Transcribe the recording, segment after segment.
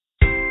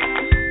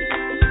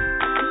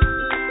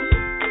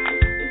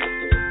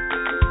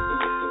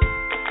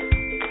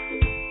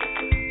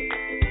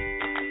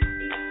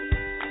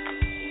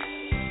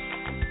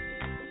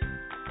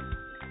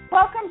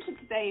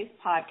today's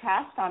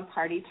podcast on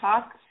Party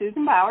Talk.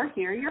 Susan Bauer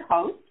here, your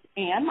host,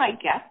 and my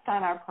guest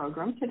on our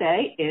program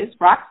today is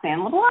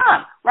Roxanne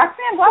LeBlanc.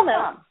 Roxanne,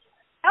 welcome.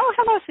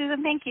 Hello,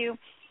 Susan. Thank you.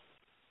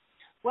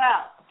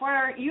 Well,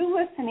 for you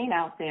listening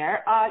out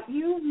there,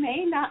 you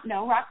may not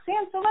know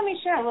Roxanne, so let me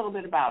share a little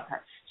bit about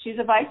her. She's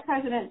a vice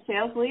president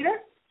sales leader.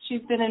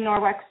 She's been in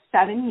Norwex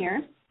 7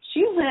 years.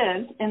 She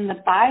lives in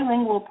the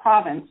bilingual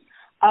province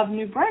of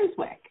New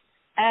Brunswick,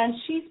 and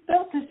she's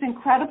built this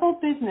incredible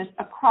business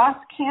across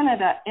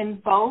Canada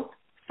in both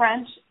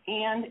French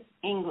and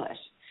English.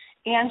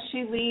 And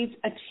she leads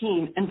a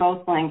team in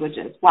both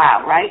languages.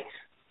 Wow, right?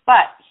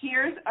 But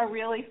here's a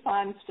really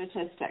fun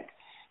statistic.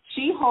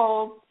 She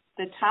holds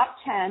the top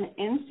 10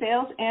 in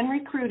sales and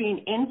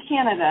recruiting in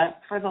Canada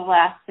for the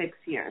last 6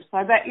 years. So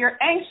I bet you're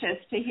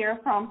anxious to hear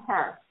from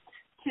her.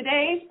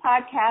 Today's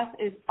podcast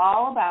is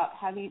all about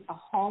having a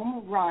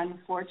home run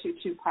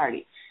 422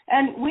 party.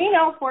 And we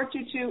know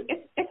 422,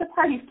 it's a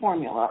party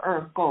formula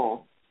or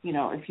goal,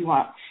 if you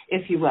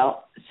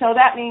will. So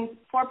that means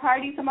 4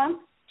 parties a month,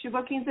 2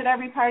 bookings at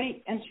every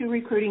party, and 2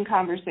 recruiting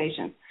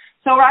conversations.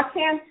 So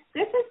Roxanne,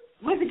 this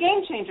was a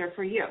game changer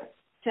for you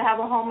to have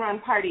a home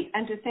run party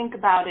and to think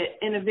about it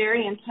in a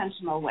very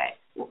intentional way.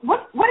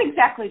 What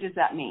exactly does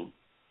that mean?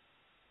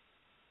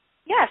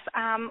 Yes,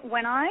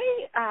 when I,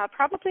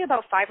 probably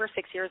about 5 or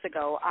 6 years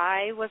ago,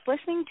 I was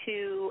listening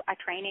to a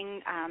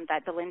training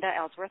that Belinda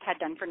Ellsworth had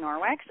done for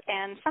Norwex,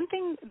 and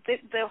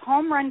the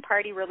home run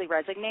party really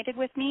resonated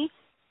with me.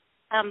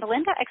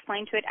 Belinda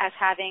explained to it as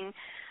having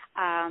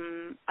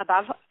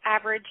above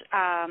average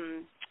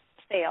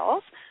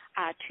sales,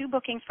 2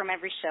 bookings from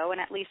every show, and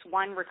at least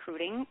 1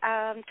 recruiting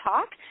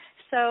talk.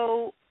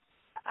 So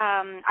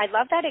I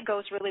love that it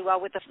goes really well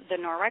with the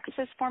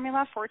Norwex's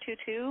formula,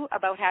 422,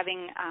 about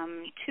having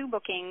 2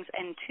 bookings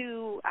and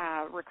 2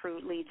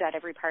 recruit leads at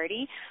every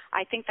party.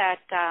 I think that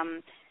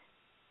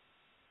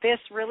this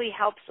really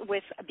helps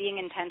with being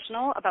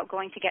intentional about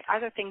going to get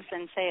other things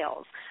than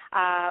sales.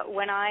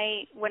 When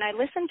I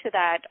listened to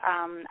that,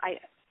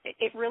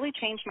 it really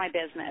changed my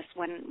business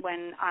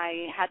when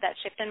I had that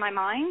shift in my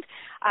mind,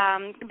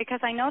 because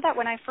I know that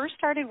when I first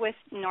started with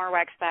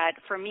Norwex, that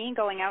for me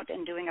going out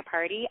and doing a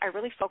party, I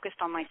really focused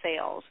on my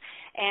sales.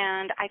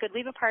 And I could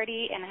leave a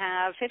party and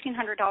have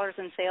 $1,500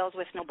 in sales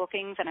with no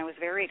bookings, and I was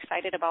very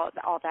excited about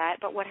all that.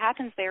 But what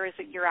happens there is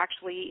that you're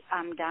actually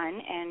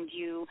done, and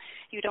you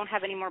don't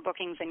have any more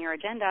bookings in your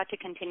agenda to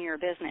continue your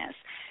business.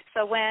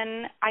 So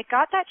when I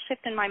got that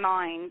shift in my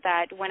mind,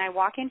 that when I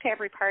walk into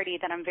every party,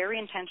 that I'm very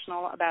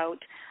intentional about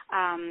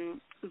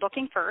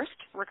booking first,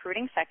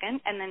 recruiting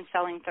second, and then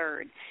selling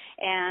third.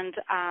 And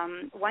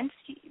once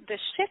the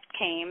shift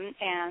came,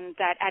 and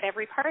that at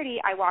every party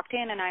I walked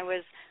in and I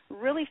was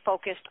really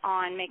focused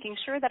on making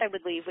sure that I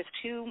would leave with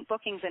 2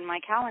 bookings in my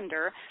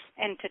calendar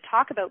and to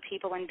talk about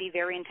people and be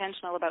very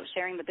intentional about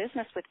sharing the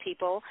business with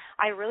people,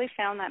 I really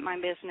found that my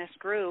business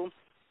grew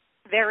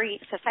very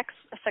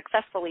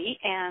successfully,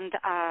 and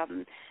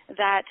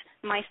that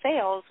my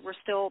sales were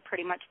still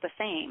pretty much the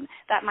same,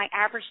 that my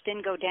average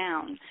didn't go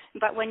down.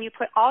 But when you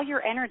put all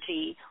your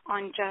energy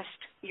on just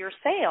your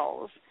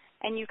sales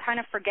and you kind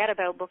of forget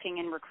about booking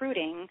and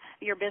recruiting,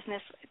 your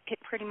business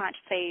pretty much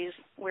stays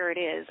where it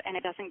is and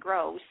it doesn't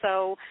grow.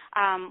 So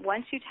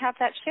once you have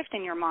that shift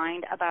in your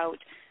mind about,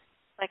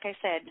 like I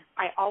said,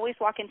 I always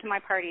walk into my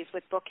parties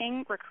with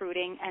booking,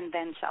 recruiting, and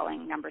then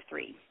selling, number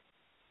 3.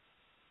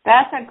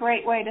 That's a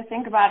great way to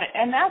think about it.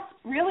 And that's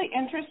really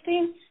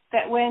interesting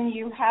that when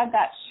you had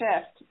that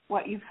shift,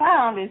 what you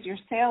found is your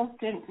sales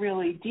didn't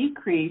really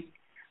decrease,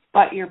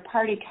 but your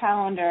party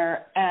calendar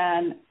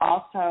and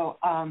also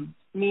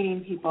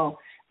meeting people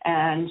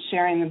and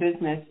sharing the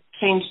business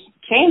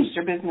changed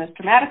your business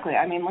dramatically.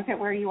 I mean, look at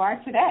where you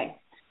are today.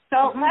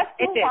 So let's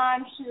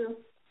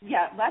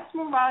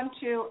move on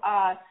to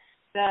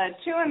the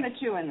 2 and the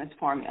 2 in this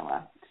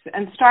formula,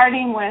 and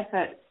starting with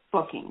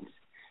bookings.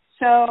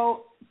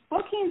 So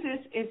bookings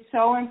is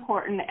so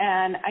important,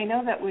 and I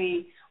know that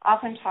we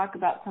often talk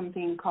about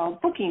something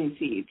called booking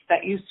seeds,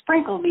 that you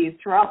sprinkle these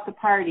throughout the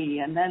party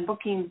and then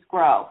bookings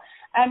grow.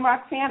 And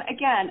Roxanne,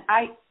 again,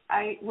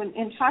 when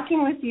in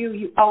talking with you,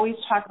 you always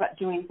talk about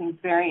doing things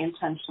very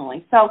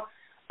intentionally. So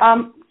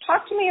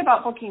talk to me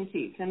about booking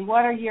seeds, and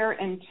what are your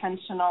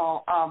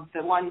intentional,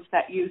 the ones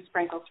that you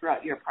sprinkle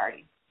throughout your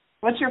party?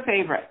 What's your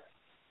favorite?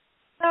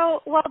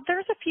 So, well,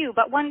 there's a few,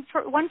 but one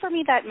for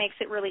me that makes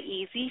it really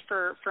easy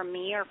for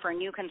me or for a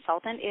new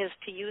consultant is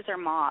to use our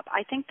mop.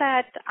 I think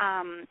that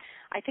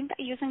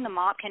using the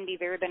mop can be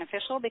very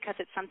beneficial because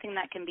it's something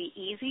that can be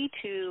easy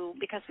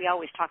because we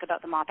always talk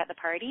about the mop at the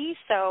party.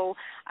 So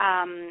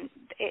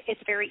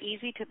it's very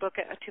easy to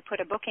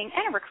put a booking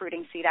and a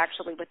recruiting seat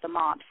actually with the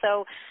mop.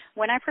 So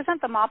when I present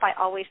the mop, I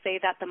always say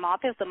that the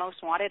mop is the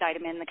most wanted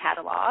item in the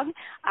catalog.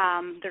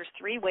 There's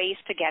 3 ways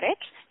to get it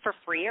for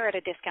free or at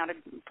a discounted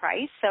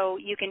price. So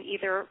you can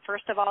either,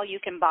 first of all, you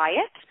can buy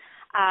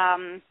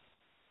it.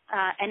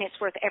 and it's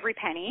worth every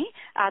penny.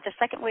 The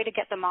second way to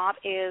get the mop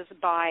is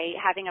by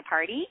having a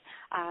party.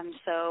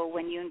 So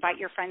when you invite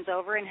your friends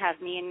over and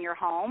have me in your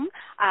home,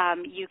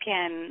 you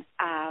can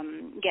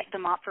get the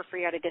mop for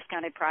free at a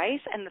discounted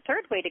price. And the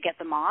third way to get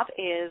the mop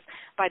is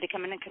by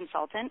becoming a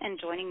consultant and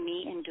joining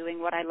me in doing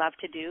what I love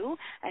to do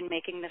and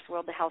making this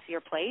world a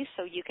healthier place,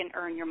 so you can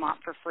earn your mop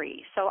for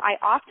free. So I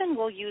often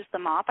will use the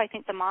mop. I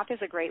think the mop is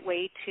a great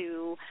way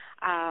to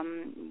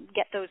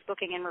get those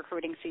booking and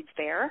recruiting seeds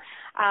there.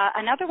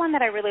 Another one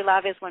that I really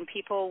love is when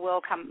people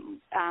will come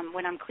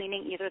when I'm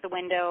cleaning either the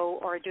window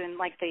or doing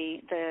like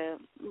the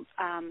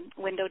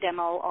window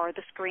demo or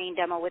the screen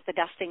demo with the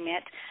dusting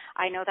mitt.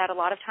 I know that a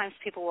lot of times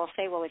people will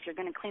say, well, if you're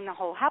going to clean the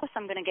whole house,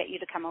 I'm going to get you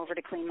to come over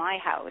to clean my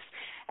house.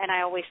 And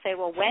I always say,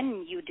 well,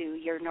 when you do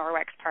your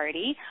Norwex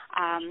party,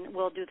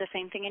 we'll do the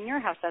same thing in your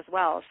house as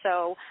well.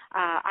 So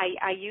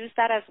I use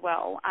that as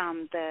well,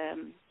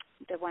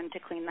 the one to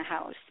clean the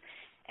house.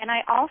 And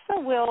I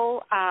also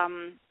will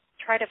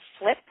try to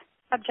flip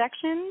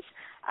objections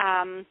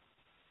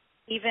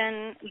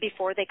even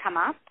before they come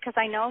up, because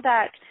I know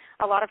that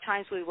a lot of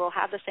times we will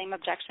have the same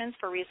objections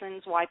for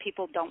reasons why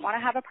people don't want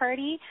to have a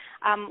party.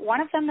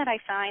 One of them that I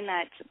find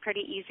that's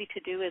pretty easy to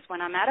do is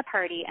when I'm at a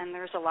party and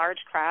there's a large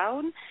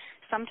crowd,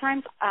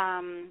 sometimes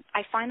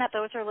I find that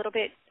those are a little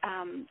bit,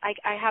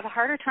 I have a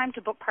harder time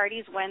to book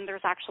parties when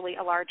there's actually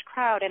a large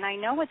crowd. And I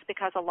know it's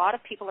because a lot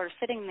of people are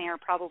sitting there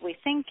probably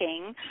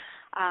thinking,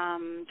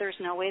 there's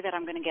no way that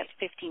I'm going to get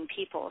 15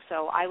 people,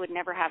 so I would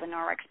never have a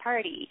Norwex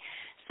party.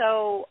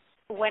 So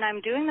when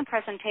I'm doing the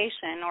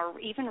presentation, or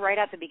even right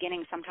at the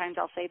beginning, sometimes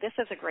I'll say this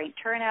is a great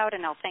turnout,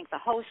 and I'll thank the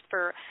host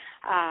for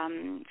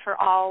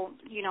all,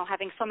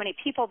 having so many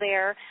people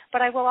there.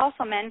 But I will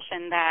also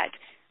mention that,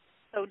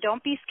 so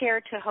don't be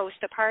scared to host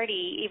a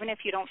party, even if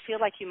you don't feel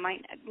like you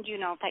might,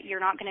 that you're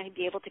not going to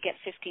be able to get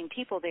 15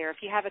 people there. If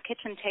you have a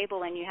kitchen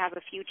table and you have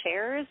a few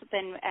chairs,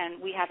 and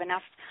we have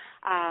enough,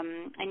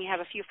 and you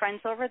have a few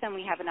friends over, then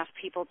we have enough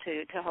people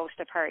to host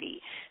a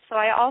party. So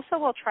I also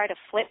will try to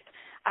flip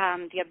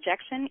the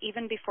objection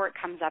even before it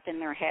comes up in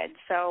their head.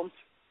 So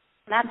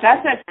that's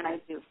what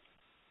I do.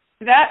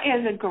 That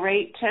is a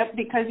great tip,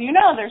 because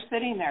they're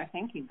sitting there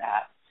thinking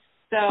that.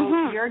 So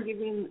you're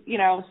giving,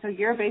 so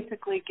you're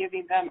basically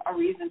giving them a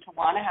reason to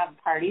want to have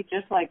a party,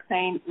 just like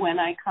saying, when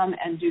I come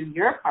and do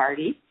your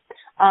party.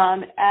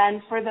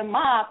 And for the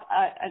mop,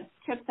 a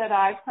tip that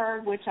I've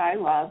heard, which I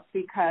love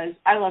because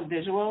I love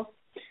visuals,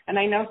 and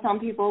I know some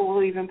people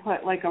will even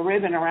put like a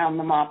ribbon around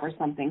the mop or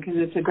something because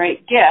it's a great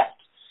gift.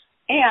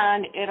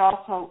 And it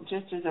also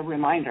just is a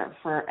reminder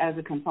as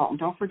a consultant,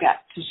 don't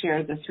forget to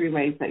share the 3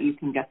 ways that you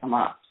can get the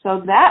mop.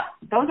 So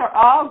those are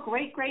all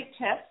great, great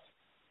tips.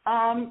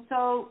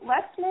 So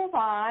let's move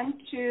on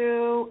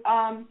to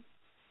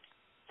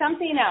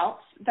something else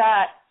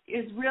that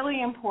is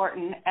really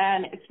important,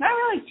 and it's not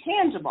really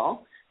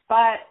tangible,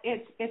 but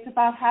it's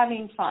about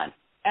having fun.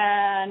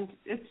 And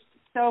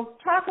so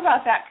talk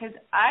about that, because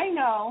I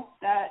know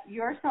that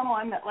you're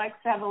someone that likes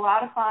to have a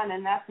lot of fun,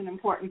 and that's an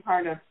important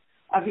part of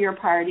your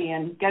party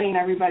and getting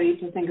everybody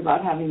to think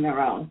about having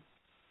their own.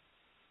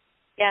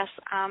 Yes,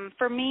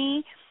 for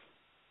me,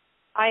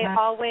 I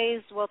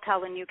always will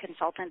tell a new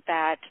consultant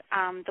that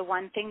the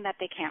one thing that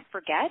they can't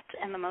forget,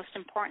 and the most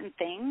important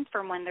thing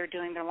from when they're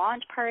doing their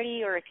launch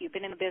party, or if you've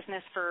been in the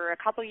business for a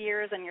couple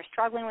years and you're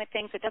struggling with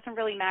things, it doesn't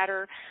really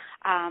matter.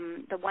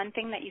 The one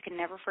thing that you can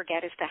never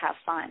forget is to have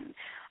fun.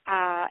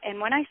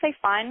 And when I say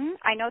fun,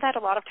 I know that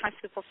a lot of times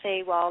people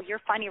say, well,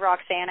 you're funny,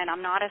 Roxanne, and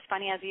I'm not as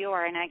funny as you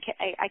are. And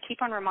I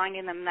keep on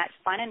reminding them that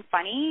fun and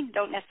funny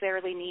don't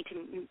necessarily need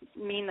to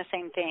mean the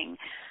same thing.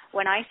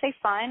 When I say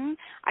fun,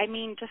 I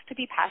mean just to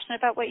be passionate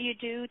about what you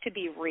do, to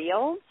be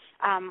real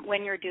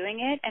when you're doing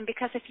it. And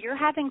because if you're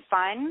having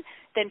fun,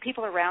 then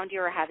people around you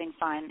are having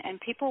fun.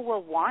 And people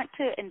will want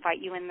to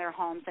invite you in their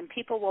homes, and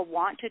people will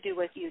want to do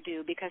what you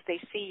do because they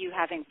see you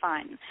having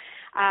fun.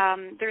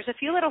 There's a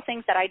few little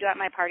things that I do at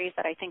my parties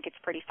that I think it's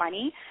pretty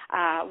funny.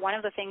 One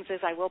of the things is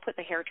I will put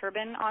the hair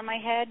turban on my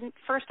head,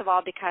 first of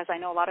all, because I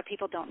know a lot of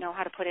people don't know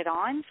how to put it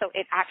on, so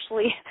it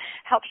actually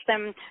helps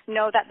them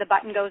know that the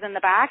button goes in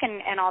the back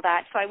and all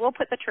that. So I will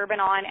put the turban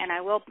on, and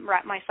I will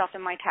wrap myself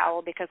in my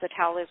towel because the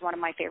towel is one of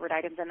my favorite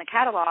items in the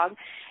catalog.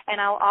 And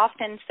I'll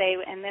often say,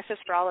 and this is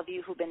for all of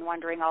you who've been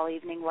wondering all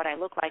evening what I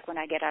look like when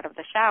I get out of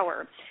the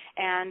shower.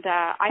 And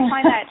I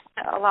find that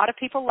a lot of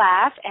people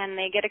laugh, and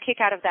they get a kick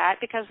out of that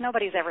because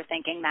nobody's ever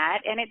thinking that,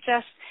 and it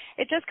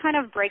just kind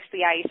of breaks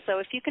the ice. So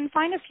if you can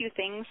find a few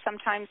things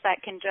sometimes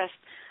that can just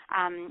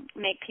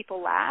make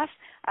people laugh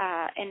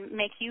and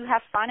make you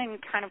have fun and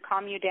kind of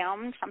calm you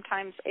down,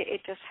 sometimes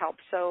it just helps.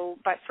 So,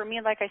 but for me,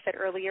 like I said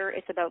earlier,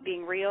 it's about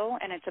being real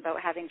and it's about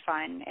having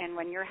fun. And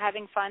when you're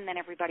having fun, then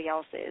everybody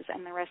else is,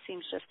 and the rest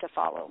seems just to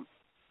follow.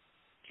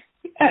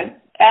 Good.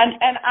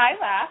 And I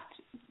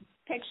laughed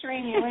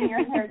picturing you in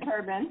your hair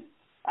turban.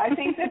 I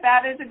think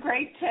that is a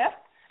great tip.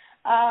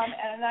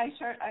 And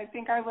I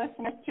think our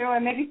listeners too,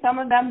 and maybe some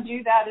of them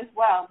do that as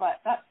well,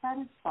 but that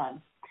is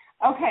fun.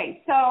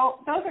 Okay, so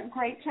those are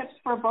great tips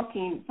for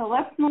booking. So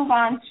let's move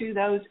on to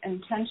those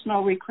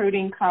intentional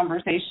recruiting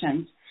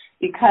conversations.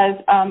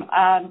 because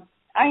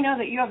I know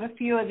that you have a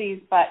few of these,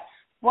 but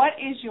what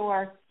is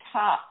your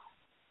top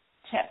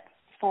tip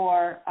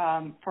for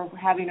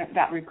having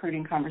that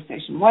recruiting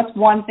conversation? What's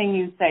one thing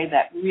you say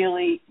that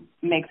really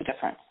makes a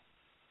difference?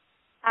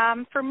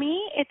 For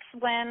me, it's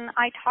when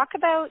I talk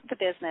about the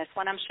business,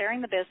 when I'm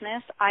sharing the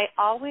business, I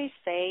always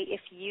say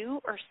if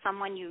you or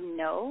someone you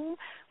know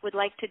would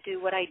like to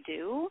do what I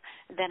do,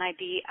 then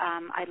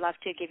I'd love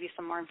to give you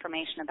some more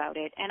information about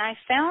it. And I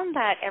found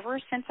that ever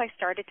since I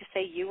started to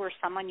say you or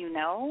someone you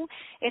know,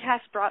 it has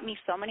brought me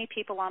so many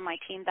people on my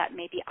team that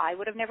maybe I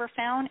would have never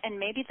found, and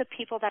maybe the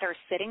people that are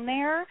sitting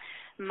there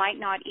might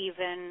not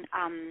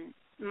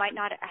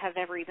have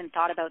ever even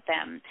thought about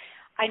them.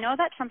 I know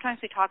that sometimes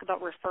we talk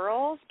about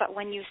referrals, but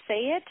when you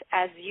say it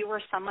as you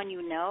or someone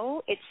you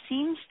know, it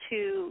seems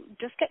to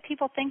just get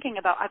people thinking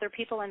about other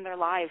people in their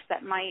lives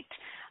that might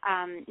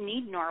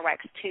need Norwex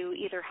to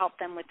either help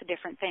them with the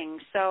different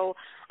things. So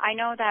I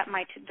know that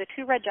the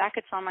 2 Red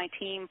Jackets on my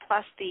team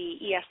plus the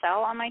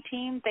ESL on my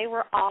team, they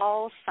were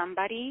all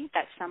somebody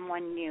that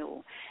someone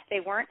knew.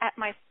 They weren't at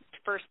my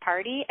first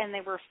party, and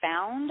they were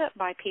found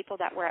by people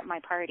that were at my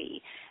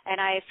party.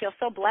 And I feel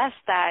so blessed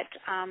that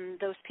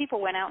those people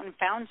went out and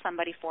found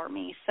somebody for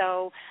me.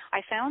 So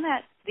I found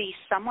that the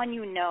someone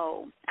you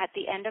know at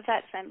the end of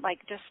that sentence, like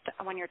just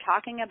when you're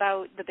talking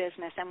about the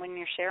business and when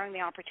you're sharing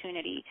the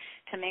opportunity,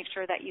 to make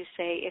sure that you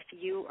say if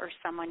you or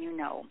someone you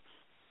know.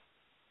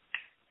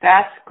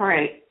 That's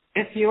great.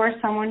 If you or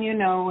someone you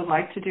know would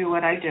like to do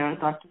what I do,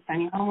 I'd love to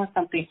send you home with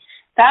something.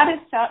 That is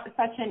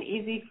such an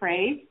easy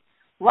phrase.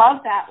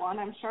 Love that one.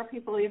 I'm sure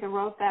people either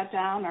wrote that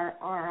down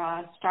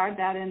or starred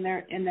that in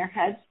their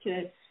heads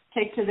to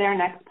take to their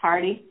next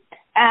party.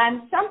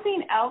 And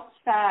something else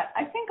that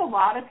I think a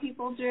lot of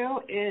people do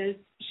is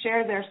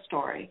share their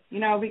story,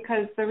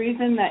 because the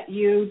reason that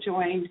you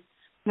joined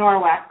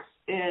Norwex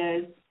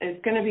is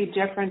going to be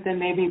different than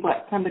maybe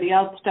what somebody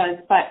else does,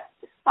 but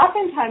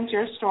oftentimes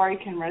your story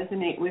can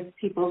resonate with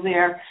people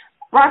there.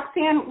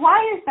 Roxanne, why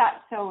is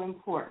that so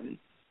important?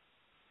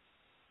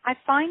 I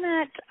find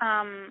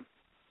that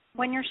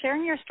when you're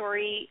sharing your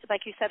story,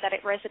 like you said, that it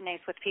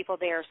resonates with people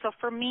there. So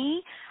for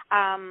me,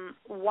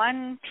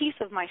 one piece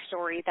of my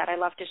story that I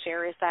love to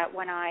share is that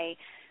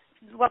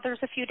there's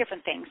a few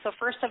different things. So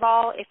first of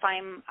all, if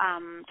I'm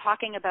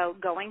talking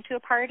about going to a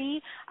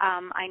party,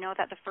 I know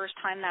that the first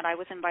time that I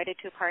was invited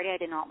to a party, I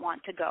did not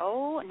want to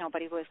go.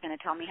 Nobody was going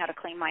to tell me how to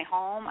clean my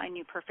home. I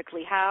knew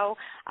perfectly how.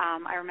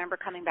 I remember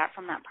coming back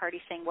from that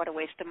party saying, what a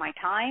waste of my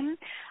time.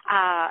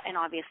 And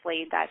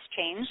obviously that's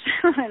changed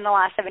in the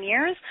last 7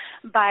 years.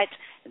 But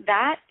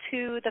that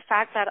to the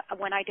fact that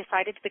when I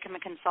decided to become a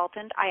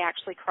consultant, I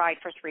actually cried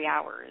for 3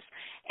 hours.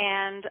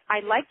 And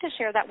I like to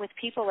share that with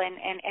people, and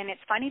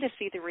it's funny to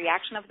see the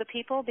reaction of the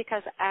people,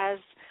 because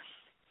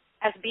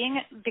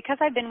because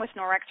I've been with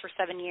Norwex for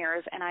 7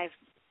 years, and I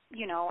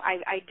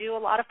do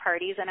a lot of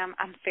parties, and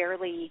I'm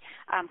fairly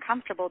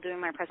comfortable doing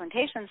my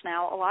presentations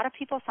now. A lot of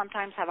people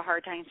sometimes have a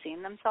hard time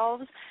seeing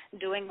themselves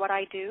doing what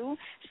I do.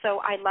 So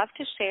I love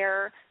to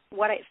share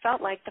what it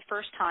felt like the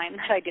first time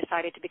that I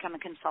decided to become a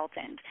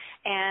consultant.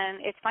 And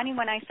it's funny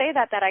when I say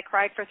that I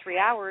cried for 3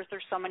 hours,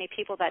 there's so many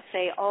people that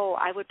say, oh,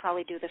 I would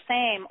probably do the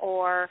same,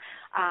 or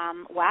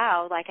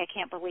wow, like I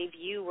can't believe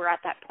you were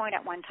at that point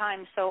at one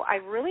time. So I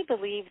really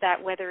believe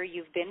that whether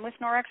you've been with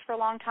Norwex for a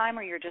long time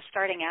or you're just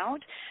starting out,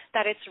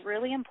 that it's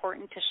really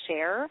important to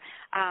share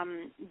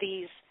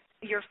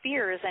your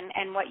fears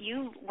and what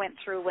you went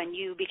through when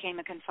you became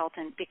a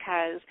consultant,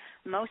 because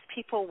most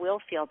people will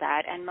feel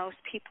that, and most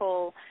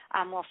people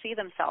will see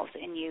themselves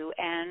in you,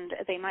 and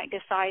they might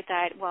decide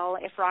that, well,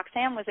 if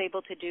Roxanne was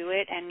able to do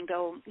it and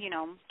go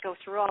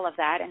through all of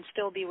that and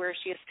still be where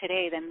she is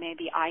today, then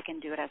maybe I can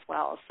do it as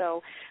well.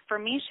 So for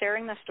me,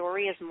 sharing the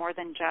story is more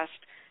than just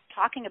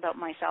talking about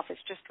myself.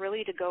 It's just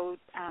really to go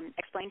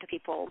explain to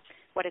people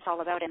what it's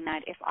all about, and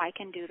that if I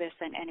can do this,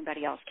 then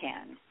anybody else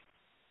can.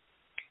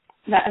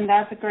 And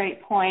that's a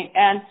great point.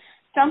 And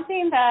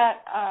something that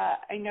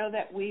I know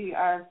that we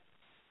are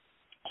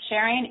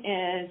sharing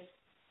is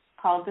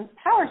called the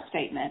power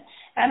statement.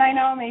 And I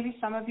know maybe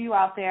some of you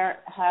out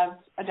there have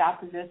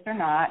adopted this or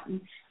not. And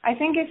I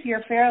think if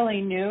you're fairly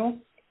new,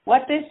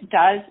 what this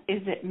does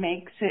is it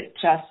makes it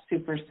just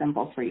super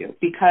simple for you,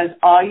 because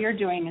all you're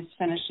doing is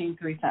finishing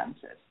 3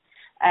 sentences.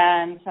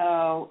 And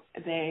so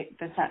the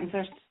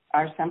sentences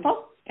are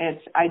simple.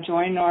 It's, I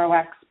joined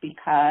Norwex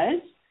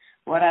because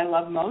what I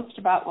love most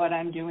about what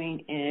I'm doing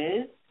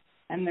is,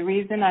 and the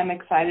reason I'm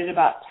excited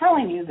about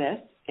telling you this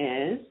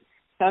is,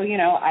 so,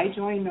 I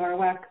joined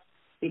Norwex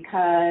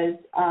because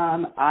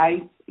I,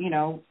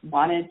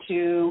 wanted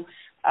to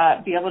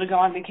be able to go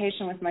on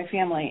vacation with my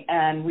family,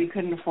 and we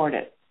couldn't afford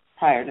it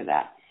prior to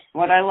that.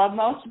 What I love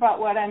most about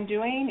what I'm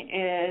doing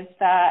is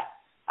that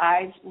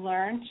I've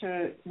learned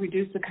to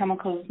reduce the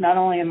chemicals not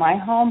only in my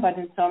home, but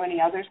in so many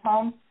others'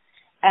 homes.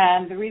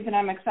 And the reason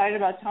I'm excited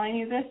about telling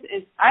you this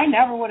is I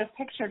never would have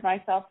pictured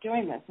myself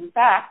doing this. In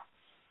fact,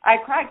 I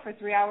cried for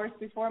 3 hours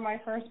before my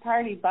first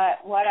party,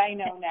 but what I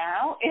know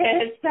now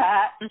is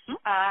that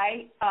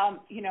I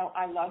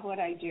love what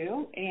I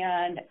do,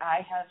 and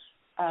I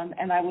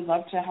and I would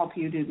love to help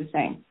you do the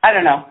same. I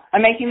don't know.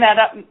 I'm making that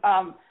up,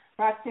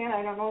 Roxanne.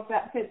 I don't know if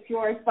that fits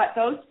yours, but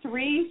those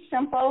 3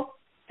 simple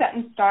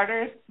sentence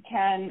starters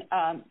can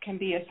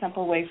be a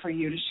simple way for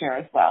you to share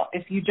as well,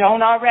 if you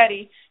don't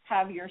already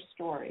have your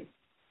story.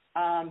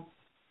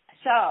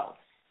 So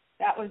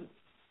that was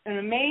an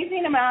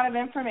amazing amount of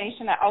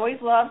information. I always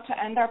love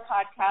to end our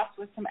podcast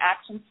with some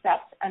action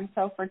steps, and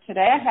so for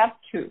today I have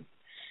 2.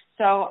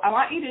 So I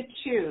want you to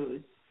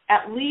choose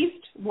at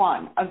least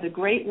one of the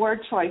great word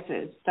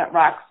choices that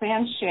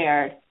Roxanne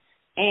shared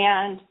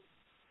and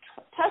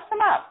test them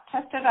out.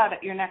 Test it out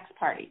at your next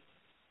party.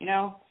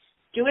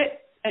 Do it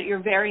at your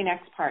very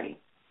next party.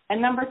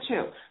 And number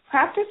 2,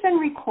 practice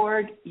and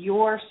record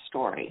your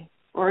story,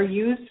 or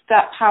use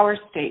that power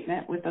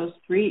statement with those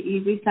 3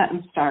 easy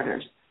sentence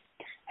starters.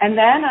 And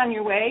then on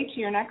your way to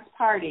your next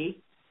party,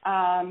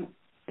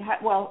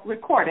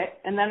 record it,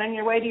 and then on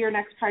your way to your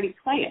next party,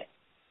 play it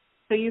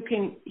so you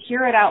can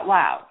hear it out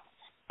loud.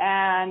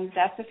 And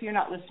that's if you're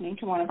not listening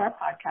to one of our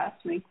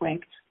podcasts, wink,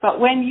 wink. But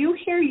when you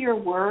hear your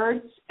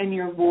words and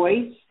your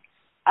voice,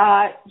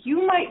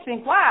 you might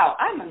think, wow,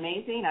 I'm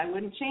amazing. I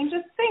wouldn't change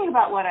a thing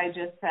about what I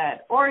just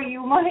said. Or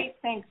you might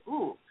think,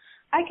 ooh,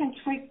 I can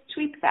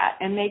tweak that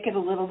and make it a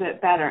little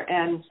bit better.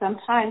 And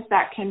sometimes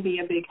that can be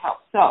a big help.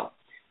 So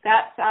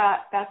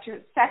that's your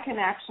second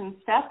action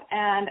step.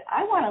 And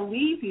I want to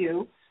leave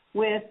you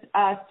with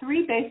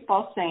 3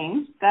 baseball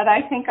sayings that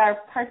I think are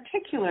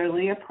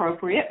particularly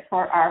appropriate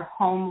for our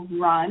home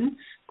run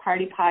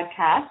party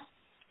podcast.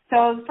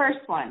 So the first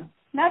one,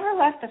 never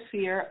let the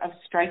fear of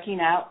striking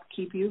out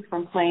keep you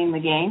from playing the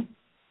game.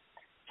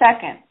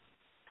 Second,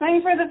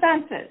 swing for the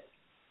fences.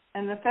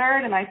 And the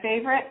third, and my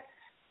favorite,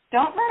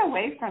 don't run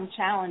away from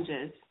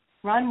challenges,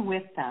 run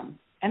with them.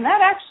 And that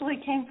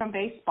actually came from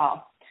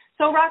baseball.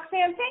 So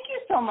Roxanne, thank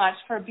you so much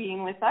for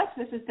being with us.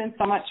 This has been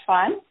so much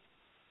fun.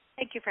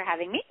 Thank you for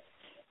having me.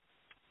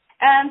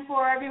 And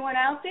for everyone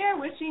out there,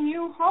 wishing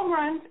you home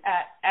runs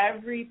at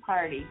every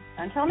party.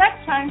 Until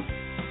next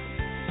time.